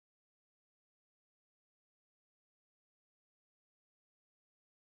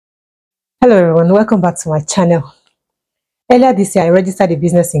Hello everyone, welcome back to my channel. Earlier this year, I registered a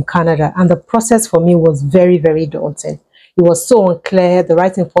business in Canada and the process for me was very daunting. It was so unclear, the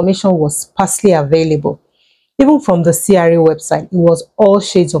right information was sparsely available. Even from the CRA website, it was all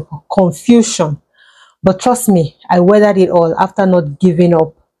shades of confusion. But trust me, I weathered it all after not giving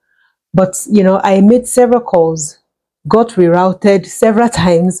up. But I made several calls, got rerouted several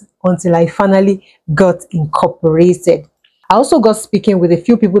times until I finally got incorporated. I also got speaking with a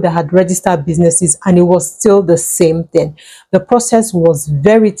few people that had registered businesses and it was still the same thing. The process was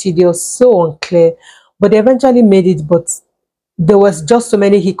very tedious, so unclear, but they eventually made it, but there was just so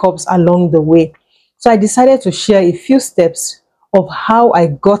many hiccups along the way. So I decided to share a few steps of how I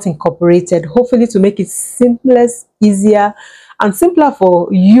got incorporated, hopefully to make it seamless, easier, and simpler for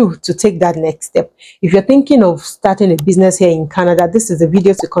you to take that next step. If you're thinking of starting a business here in Canada, this is a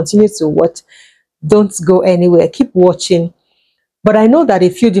video to continue to watch. Don't go anywhere, keep watching. But I know that a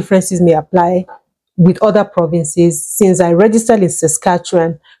few differences may apply with other provinces since I registered in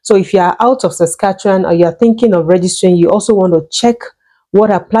Saskatchewan. So if you are out of Saskatchewan or you're thinking of registering, you also want to check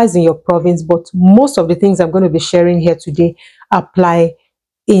what applies in your province. But most of the things I'm going to be sharing here today apply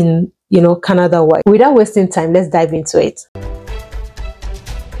in, Canada-wide. Without wasting time, let's dive into it.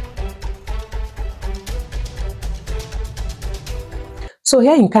 So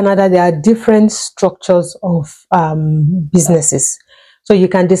here in Canada, there are different structures of businesses. So you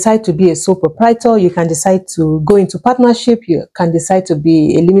can decide to be a sole proprietor, you can decide to go into partnership, you can decide to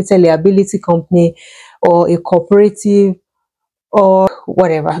be a limited liability company or a cooperative or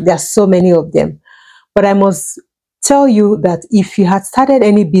whatever. There are so many of them. But I must tell you that if you had started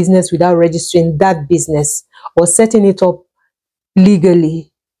any business without registering that business or setting it up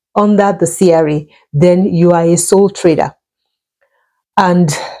legally under the CRA, then you are a sole trader.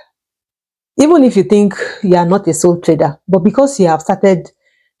 And even if you think you are not a sole trader, but because you have started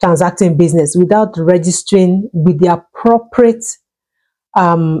transacting business without registering with the appropriate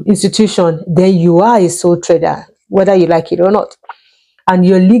institution, then you are a sole trader, whether you like it or not. And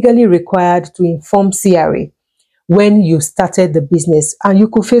you're legally required to inform CRA when you started the business. And you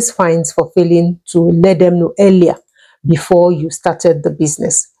could face fines for failing to let them know earlier before you started the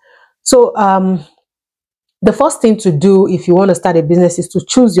business. So, the first thing to do if you want to start a business is to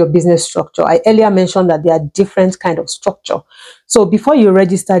choose your business structure. I earlier mentioned that there are different kinds of structure. So before you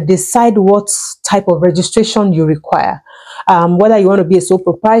register, decide what type of registration you require. Whether you want to be a sole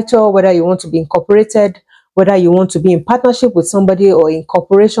proprietor, whether you want to be incorporated, whether you want to be in partnership with somebody or in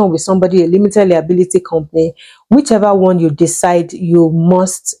cooperation with somebody, a limited liability company, whichever one you decide, you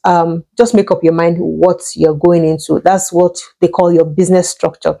must just make up your mind what you're going into. That's what they call your business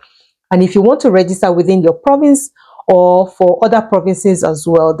structure. And if you want to register within your province or for other provinces as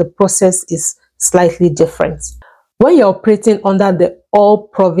well, the process is slightly different. When you're operating under the all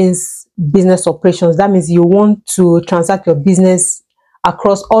province business operations, that means you want to transact your business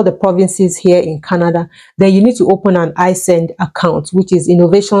across all the provinces here in Canada, then you need to open an ISEND account, which is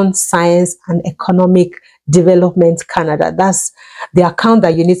Innovation, Science and Economic Development Canada. That's the account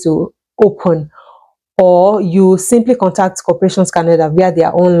that you need to open. Or you simply contact Corporations Canada via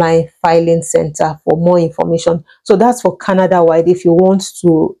their online filing center for more information. So that's for Canada-wide. If you want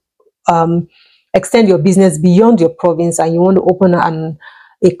to extend your business beyond your province and you want to open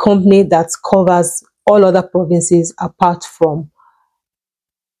a company that covers all other provinces apart from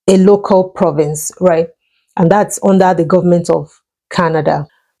a local province, right? And that's under the government of Canada.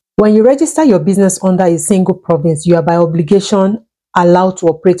 When you register your business under a single province, you are by obligation allowed to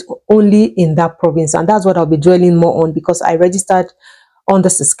operate only in that province, and that's what I'll be dwelling more on because I registered under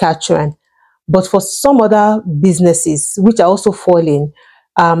Saskatchewan. But for some other businesses which are also falling,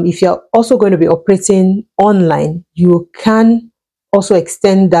 if you're also going to be operating online, you can also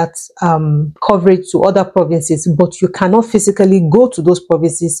extend that coverage to other provinces, but you cannot physically go to those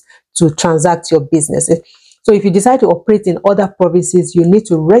provinces to transact your business. So if you decide to operate in other provinces, you need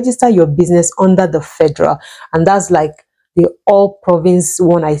to register your business under the federal, and that's like the all province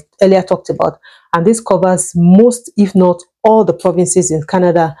one I earlier talked about. And this covers most, if not all, the provinces in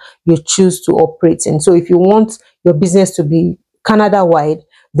Canada you choose to operate in. So if you want your business to be Canada-wide,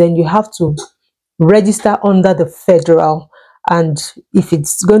 then you have to register under the federal. And if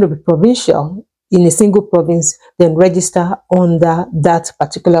it's going to be provincial in a single province, then register under that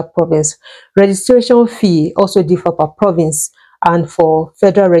particular province. Registration fee also differ per province. And for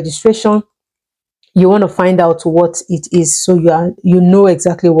federal registration, you want to find out what it is so you know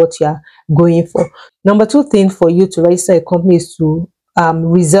exactly what you are going for. Number two thing for you to register a company is to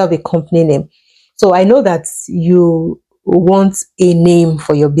reserve a company name. So I know that you want a name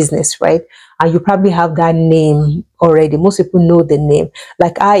for your business, right? And you probably have that name already. Most people know the name.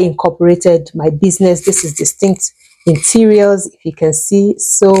 Like, I incorporated my business. This is Distinct Interiors, if you can see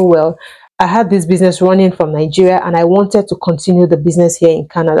so well. I had this business running from Nigeria, and I wanted to continue the business here in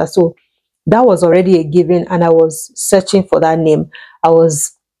Canada. So that was already a given, and I was searching for that name. I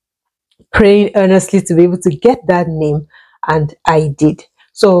was praying earnestly to be able to get that name, and I did.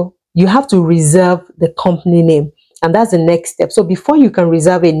 So you have to reserve the company name, and that's the next step. So before you can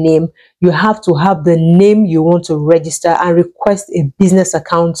reserve a name, you have to have the name you want to register and request a business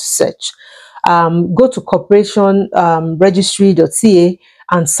account search. Go to corporationregistry.ca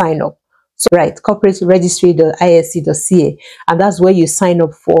and sign up. So, right, corporateregistry.isc.ca, and that's where you sign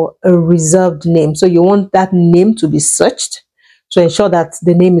up for a reserved name. So you want that name to be searched to ensure that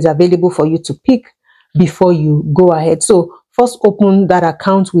the name is available for you to pick before you go ahead. So first, open that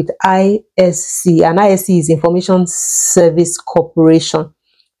account with ISC, and ISC is Information Service Corporation.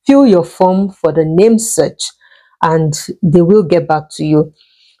 Fill your form for the name search, and they will get back to you.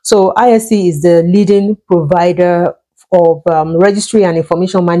 So ISC is the leading provider of registry and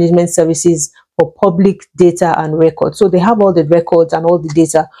information management services for public data and records. So they have all the records and all the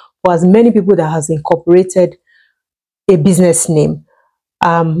data for as many people that has incorporated a business name.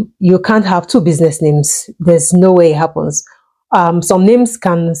 You can't have two business names. There's no way it happens. Some names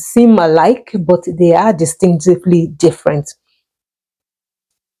can seem alike, but they are distinctively different.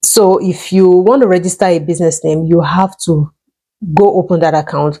 So if you want to register a business name, you have to go open that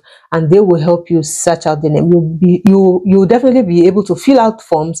account, and they will help you search out the name. You'll definitely be able to fill out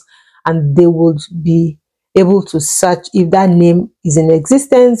forms, and they would be able to search if that name is in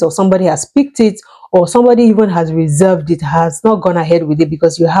existence, or somebody has picked it, or somebody even has reserved it, has not gone ahead with it,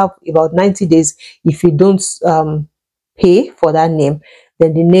 because you have about 90 days. If you don't pay for that name,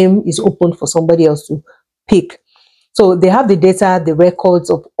 then the name is open for somebody else to pick. So they have the data, the records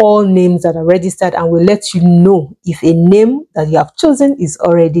of all names that are registered, and will let you know if a name that you have chosen is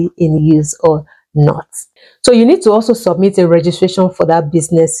already in use or not. So you need to also submit a registration for that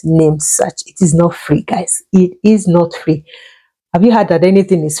business name search. It is not free, guys. It is not free. Have you heard that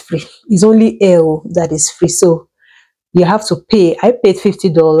anything is free? It's only AO that is free. So you have to pay. I paid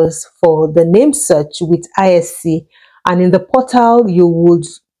 $50 for the name search with ISC, and in the portal you would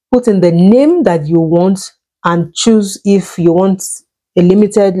put in the name that you want and choose if you want a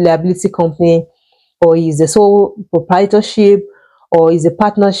limited liability company, or is a sole proprietorship, or is a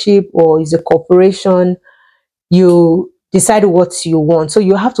partnership, or is a corporation. You decide what you want. So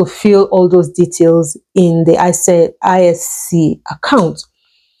you have to fill all those details in the ISC account.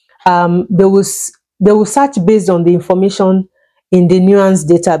 They will search based on the information in the Nuance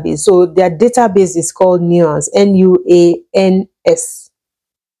database. So their database is called Nuance, Nuance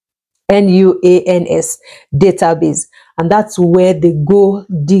database, and that's where they go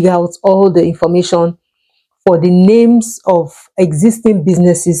dig out all the information for the names of existing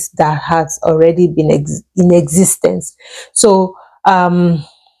businesses that has already been in existence. So from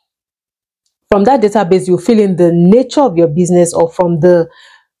that database, you fill in the nature of your business, or from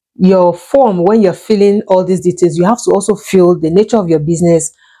your form. When you're filling all these details, you have to also fill the nature of your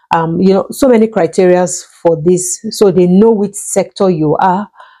business. So many criteria for this, so they know which sector you are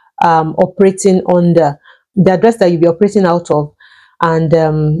operating under, the address that you'll be operating out of, and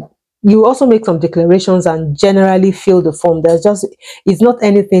you also make some declarations and generally fill the form. It's not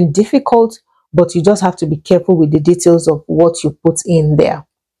anything difficult, but you just have to be careful with the details of what you put in there.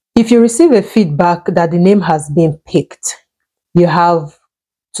 If you receive a feedback that the name has been picked, you have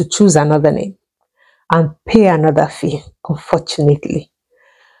to choose another name and pay another fee, unfortunately.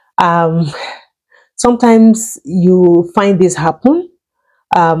 Sometimes you find this happen.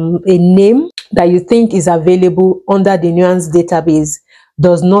 A name that you think is available under the Nuance database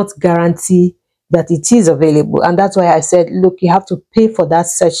does not guarantee that it is available, and that's why I said, look, you have to pay for that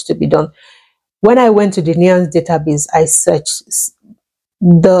search to be done. When I went to the Nuance database, I searched.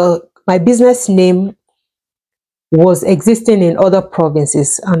 My business name was existing in other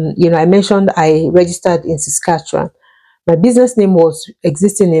provinces, and I mentioned I registered in Saskatchewan. My business name was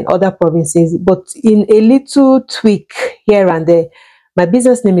existing in other provinces, but in a little tweak here and there. My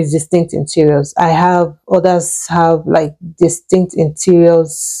business name is Distinct Interiors. Others have like Distinct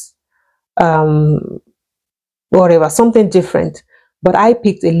Interiors, whatever, something different. But I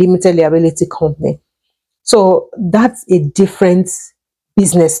picked a limited liability company. So that's a different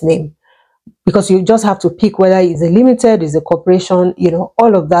business name, because you just have to pick whether it's a limited, is a corporation,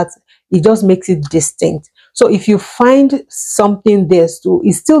 all of that. It just makes it distinct. So if you find something there,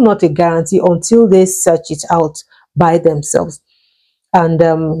 it's still not a guarantee until they search it out by themselves.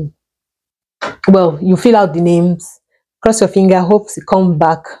 And well, you fill out the names, Cross your finger, hope to come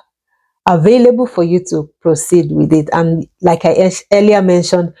back available for you to proceed with it. And like I earlier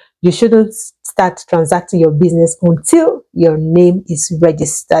mentioned, you shouldn't start transacting your business until your name is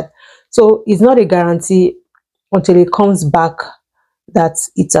registered. So it's not a guarantee until it comes back that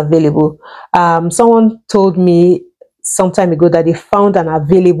it's available. Someone told me some time ago that they found an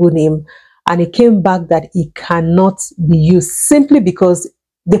available name and it came back that it cannot be used simply because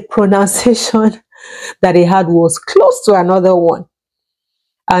the pronunciation that they had was close to another one.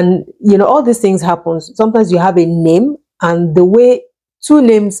 And you know, all these things happen. Sometimes you have a name and the way two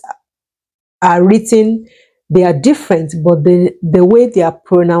names are written, they are different, but the way they are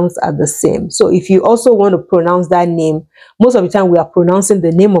pronounced are the same. So if you also want to pronounce that name, most of the time we are pronouncing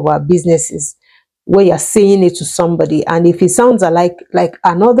the name of our businesses where you're saying it to somebody. And if it sounds like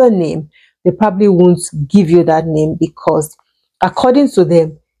another name, they probably won't give you that name because according to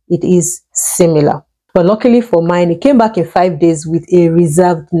them, it is similar. But luckily for mine, it came back in 5 days with a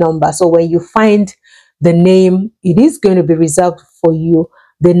reserved number. So when you find the name, it is going to be reserved for you.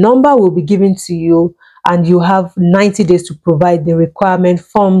 The number will be given to you and you have 90 days to provide the requirement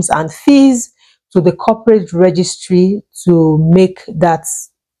forms and fees to the corporate registry to make that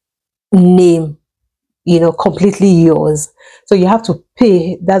name, you know, completely yours. So you have to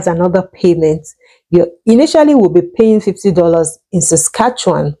pay. That's another payment. You initially will be paying $50 in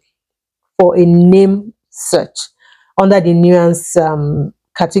Saskatchewan for a name search under the nuance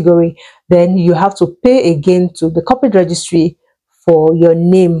category. Then you have to pay again to the corporate registry for your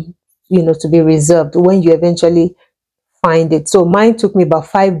name, you know, to be reserved when you eventually find it. So mine took me about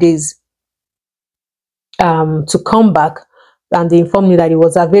 5 days to come back, and they informed me that it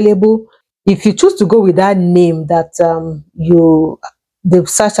was available. If you choose to go with that name that they've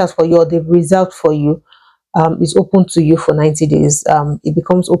searched out for you or they've reserved for you, it's open to you for 90 days. It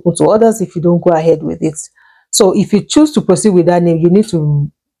becomes open to others if you don't go ahead with it. So if you choose to proceed with that name,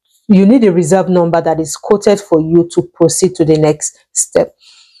 you need a reserved number that is quoted for you to proceed to the next step.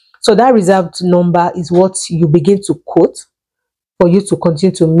 So that reserved number is what you begin to quote for you to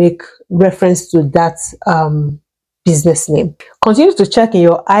continue to make reference to that business name. Continue to check in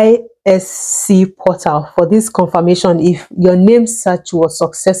your ISC portal for this confirmation if your name search was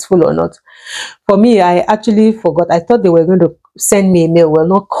successful or not. For me, I actually forgot. I thought they were going to send me a mail, well,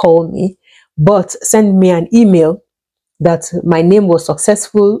 not call me, but send me an email that my name was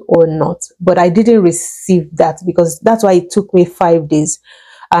successful or not. But I didn't receive that because that's why it took me 5 days.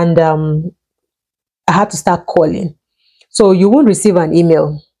 And I had to start calling. So you won't receive an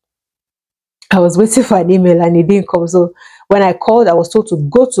email. I was waiting for an email and it didn't come. So when I called, I was told to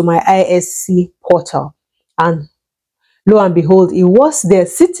go to my ISC portal. And lo and behold, it was there,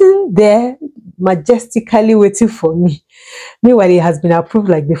 sitting there majestically waiting for me. Meanwhile, it has been approved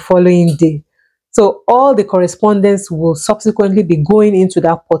like the following day. So all the correspondence will subsequently be going into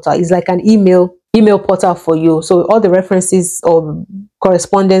that portal. It's like an email portal for you. So all the references or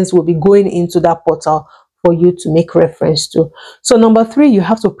correspondence will be going into that portal for you to make reference to. So number 3, you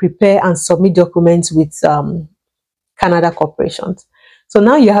have to prepare and submit documents with Canada corporations. So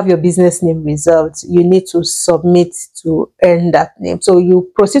now you have your business name reserved. You need to submit to earn that name. So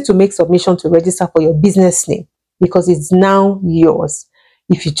you proceed to make submission to register for your business name because it's now yours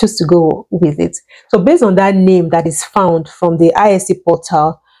if you choose to go with it. So based on that name that is found from the ISC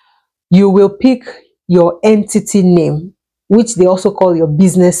portal, you will pick your entity name, which they also call your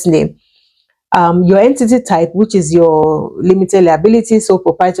business name. Your entity type, which is your limited liability, sole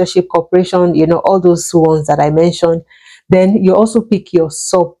proprietorship, corporation, you know, all those ones that I mentioned. Then you also pick your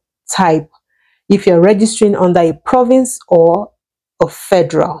subtype, if you're registering under a province or a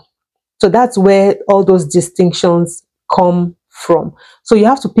federal. So that's where all those distinctions come from. So you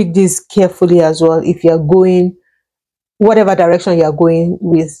have to pick this carefully as well. If you're going, whatever direction you're going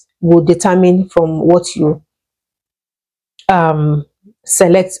with will determine from what you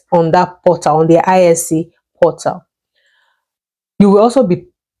select on that portal, on the ISC portal. You will also be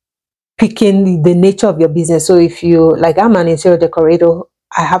picking the nature of your business. So if you, like I'm an interior decorator,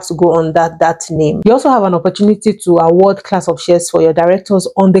 I have to go on that name. You also have an opportunity to award class of shares for your directors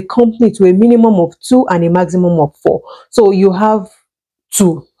on the company to a minimum of 2 and a maximum of 4. So you have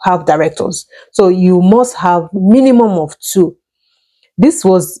to have directors. So you must have minimum of 2. This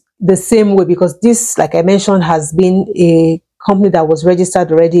was the same way because this, like I mentioned, has been a company that was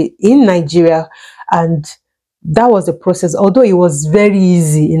registered already in Nigeria, and that was the process. Although it was very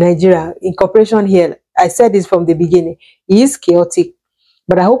easy in Nigeria, incorporation here, I said this from the beginning, it is chaotic.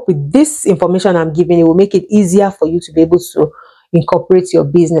 But I hope with this information I'm giving, it will make it easier for you to be able to incorporate your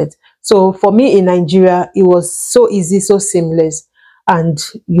business. So for me in Nigeria, it was so easy, so seamless. And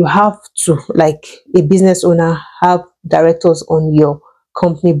you have to, like a business owner, have directors on your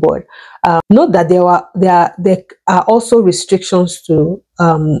company board. Note that there are also restrictions to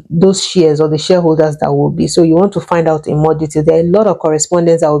those shares or the shareholders that will be. So you want to find out in more detail. There are a lot of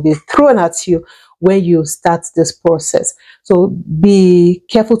correspondence that will be thrown at you when you start this process. So be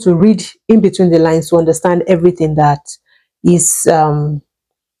careful to read in between the lines to understand everything that is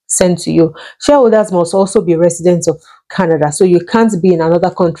sent to you. Shareholders must also be residents of Canada. So you can't be in another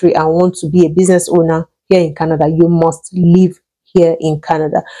country and want to be a business owner here in Canada. You must live here in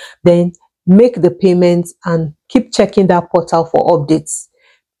Canada. Then make the payments and keep checking that portal for updates.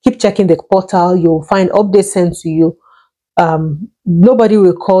 Keep checking the portal. You'll find updates sent to you. Nobody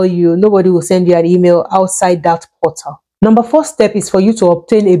will call you. Nobody will send you an email outside that portal. Number 4 step is for you to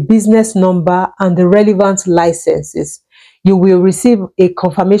obtain a business number and the relevant licenses. You will receive a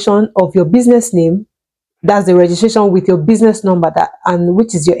confirmation of your business name. That's the registration with your business number, and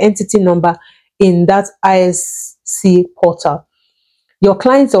which is your entity number in that ISC portal. Your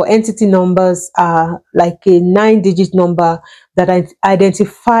clients or entity numbers are like a 9-digit number that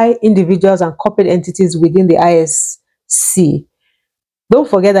identify individuals and corporate entities within the ISC. Don't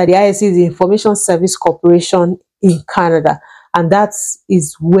forget that the ISC is the Information Service Corporation in Canada, and that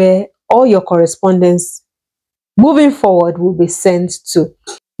is where all your correspondence moving forward will be sent to.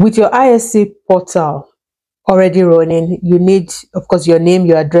 With your ISC portal already running, you need, of course, your name,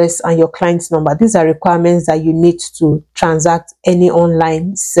 your address, and your client's number. These are requirements that you need to transact any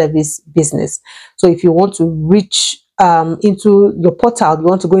online service business. So if you want to reach into your portal, you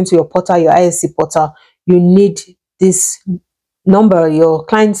want to go into your portal, your ISC portal, you need this number, your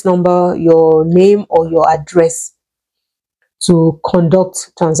client's number, your name, or your address to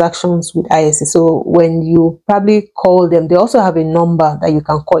conduct transactions with ISC. So when you probably call them, they also have a number that you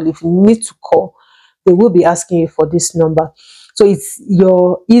can call. If you need to call, they will be asking you for this number. So it's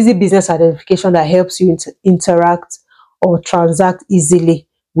your easy business identification that helps you interact or transact easily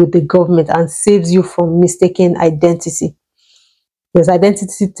with the government and saves you from mistaken identity. There's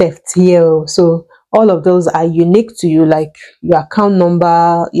identity theft here. So all of those are unique to you, like your account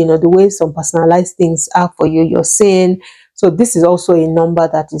number, you know, the way some personalized things are for you, your SIN. So this is also a number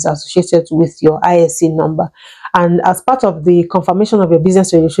that is associated with your ISC number. And as part of the confirmation of your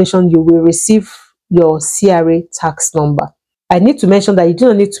business registration, you will receive your CRA tax number. I need to mention that you do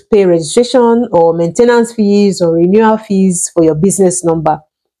not need to pay registration or maintenance fees or renewal fees for your business number.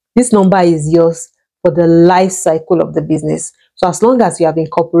 This number is yours for the life cycle of the business. So as long as you have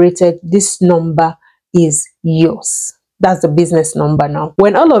incorporated, this number is yours. That's the business number now.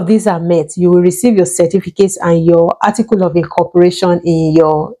 When all of these are met, you will receive your certificates and your article of incorporation in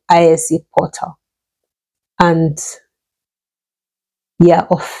your ISC portal. And you're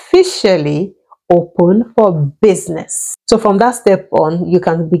officially open for business. So from that step on, you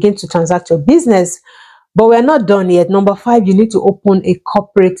can begin to transact your business. But we're not done yet. Number 5, you need to open a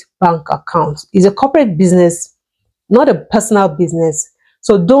corporate bank account. It's a corporate business, not a personal business.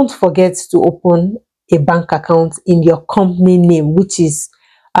 So don't forget to open a bank account in your company name, which is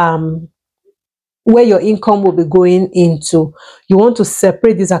where your income will be going into. You want to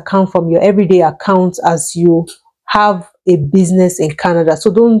separate this account from your everyday account as you have a business in Canada.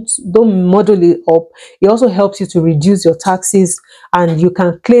 So don't muddle it up. It also helps you to reduce your taxes, and you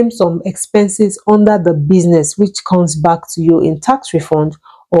can claim some expenses under the business, which comes back to you in tax refund,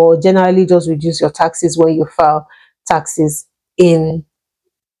 or generally just reduce your taxes when you file taxes in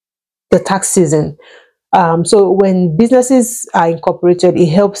the tax season. So when businesses are incorporated, it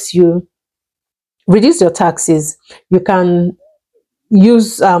helps you reduce your taxes. You can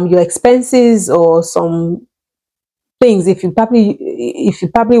use your expenses or some things. If you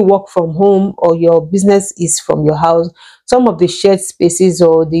probably work from home or your business is from your house, some of the shared spaces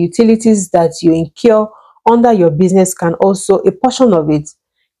or the utilities that you incur under your business can also, a portion of it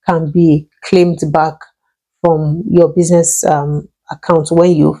can be claimed back from your business account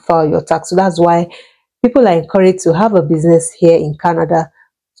when you file your tax. So that's why people are encouraged to have a business here in Canada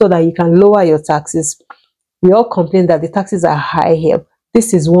so that you can lower your taxes. We all complain that the taxes are high here.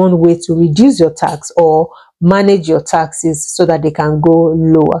 This is one way to reduce your tax or manage your taxes so that they can go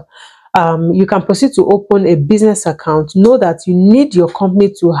lower. You can proceed to open a business account. Know that you need your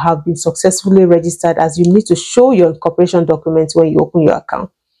company to have been successfully registered, as you need to show your incorporation documents when you open your account.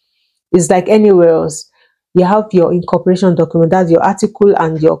 It's like anywhere else. You have your incorporation document, that's your article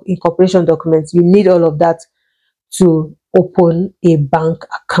and your incorporation documents. You need all of that to open a bank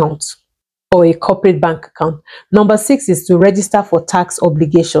account or a corporate bank account. Number 6 is to register for tax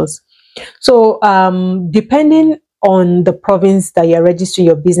obligations. So depending on the province that you're registering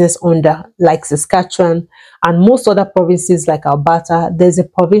your business under, like Saskatchewan and most other provinces like Alberta, there's a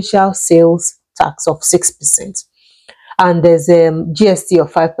provincial sales tax of 6%. And there's GST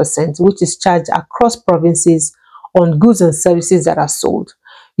of 5%, which is charged across provinces on goods and services that are sold.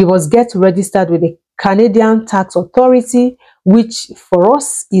 You must get registered with the Canadian Tax Authority, which for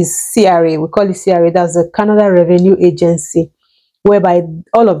us is CRA. We call it CRA. That's the Canada Revenue Agency, whereby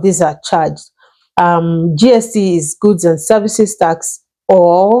all of these are charged. GST is goods and services tax,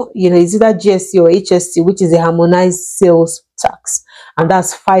 or it's either GST or HST, which is a harmonized sales tax, and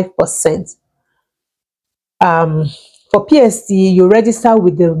that's 5%. For PST, you register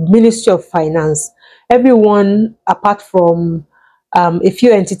with the Ministry of Finance. Everyone, apart from a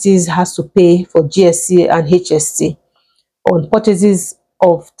few entities, has to pay for GST and HST on purchases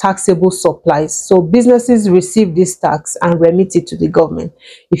of taxable supplies. So businesses receive this tax and remit it to the government.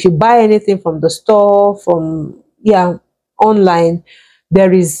 If you buy anything from the store, from online,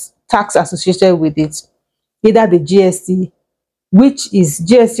 there is tax associated with it. Either the GST, which is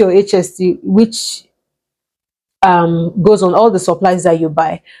GST, or HST, which goes on all the supplies that you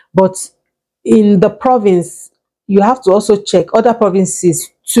buy. But in the province, you have to also check other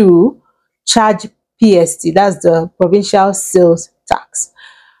provinces to charge PST. That's the provincial sales tax.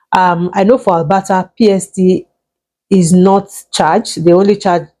 I know for Alberta, PST is not charged. They only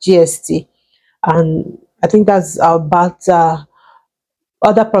charge GST, and I think that's Alberta.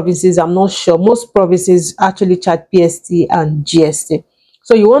 Other provinces, I'm not sure. Most provinces actually charge PST and GST.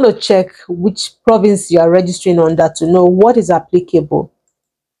 So you want to check which province you are registering under to know what is applicable.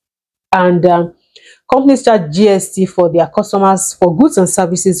 And companies charge GST for their customers for goods and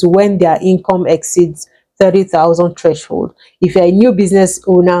services when their income exceeds 30,000 threshold. If you're a new business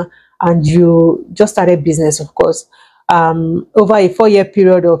owner and you just started business, of course, over a 4-year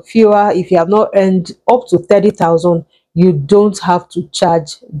period or fewer, if you have not earned up to 30,000, you don't have to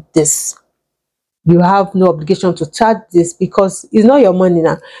charge this. You have no obligation to charge this because it's not your money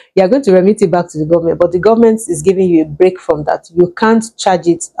now. You are going to remit it back to the government, but the government is giving you a break from that. You can't charge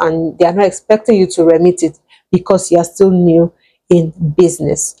it, and they are not expecting you to remit it because you are still new in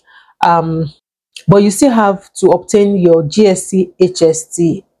business. But you still have to obtain your GST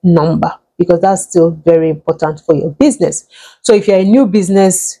HST number, because that's still very important for your business. So if you're a new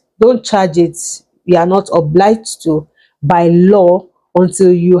business, don't charge it. You are not obliged to by law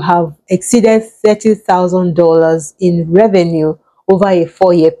until you have exceeded $30,000 in revenue over a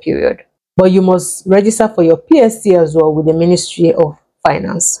 4-year period. But you must register for your PST as well with the Ministry of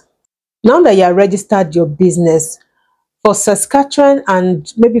Finance. Now that you are registered your business, for Saskatchewan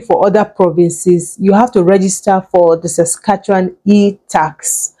and maybe for other provinces, you have to register for the Saskatchewan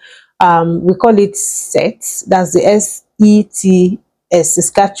e-tax. We call it SET. That's the SETS,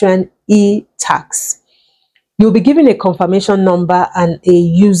 Saskatchewan e-tax. You'll be given a confirmation number and a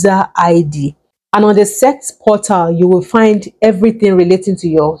user ID. And on the SET portal, you will find everything relating to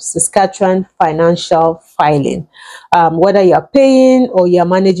your Saskatchewan financial filing. Whether you're paying or you're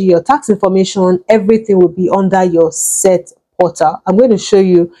managing your tax information, everything will be under your SET portal. I'm going to show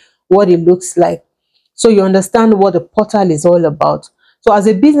you what it looks like so you understand what the portal is all about. So as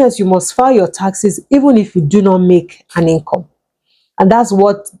a business, you must file your taxes even if you do not make an income. And that's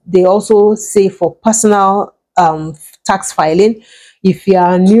what they also say for personal tax filing. If you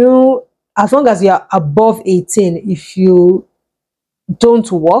are new, as long as you are above 18, if you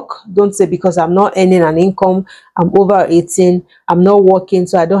don't work, don't say because I'm not earning an income, I'm over 18, I'm not working,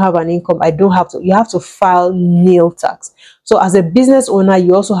 so I don't have an income, I don't have to. You have to file nil tax. So as a business owner,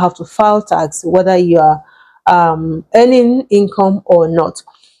 you also have to file tax whether you are earning income or not.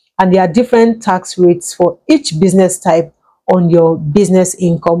 And there are different tax rates for each business type on your business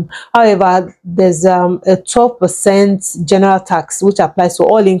income. However, there's a 12% general tax which applies to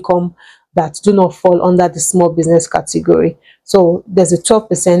all income that do not fall under the small business category. So there's a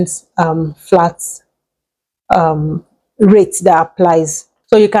 12% flat rate that applies.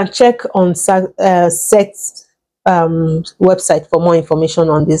 So you can check on SET's website for more information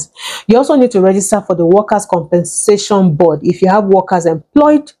on this. You also need to register for the Workers' Compensation Board. If you have workers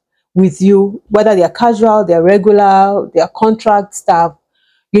employed with you, whether they are casual, they are regular, they are contract staff,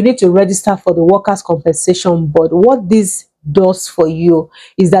 you need to register for the Workers' Compensation Board. What this does for you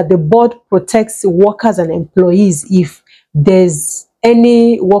is that the board protects workers and employees if there's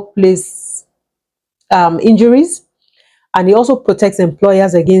any workplace injuries, and it also protects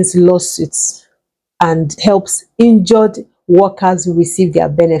employers against lawsuits and helps injured workers receive their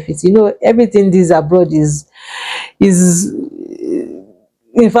benefits. You know, everything this abroad is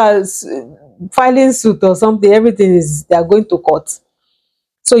in fact, filing suit or something, everything is, they are going to court.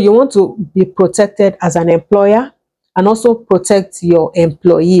 So you want to be protected as an employer and also protect your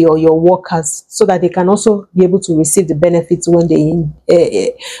employee or your workers so that they can also be able to receive the benefits when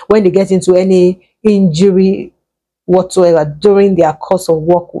they get into any injury whatsoever during their course of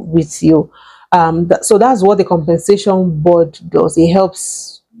work with you. So that's what the compensation board does. It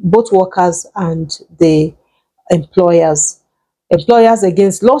helps both workers and the employers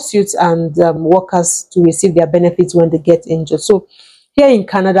against lawsuits, and workers to receive their benefits when they get injured. So here in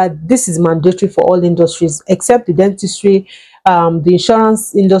Canada, this is mandatory for all industries except the dentistry, the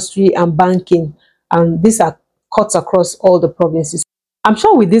insurance industry, and banking, and these are cuts across all the provinces. I'm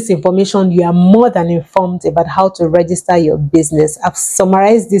sure with this information, you are more than informed about how to register your business. I've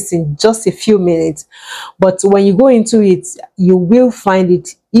summarized this in just a few minutes, but when you go into it, you will find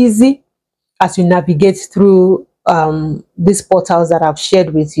it easy as you navigate through these portals that I've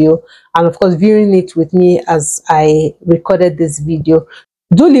shared with you, and of course viewing it with me as I recorded this video.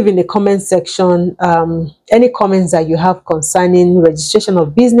 Do leave in the comment section any comments that you have concerning registration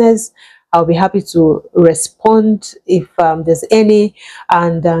of business. I'll be happy to respond if there's any,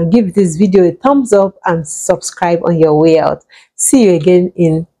 and give this video a thumbs up and subscribe on your way out. See you again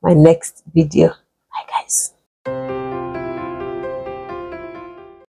in my next video. Bye guys.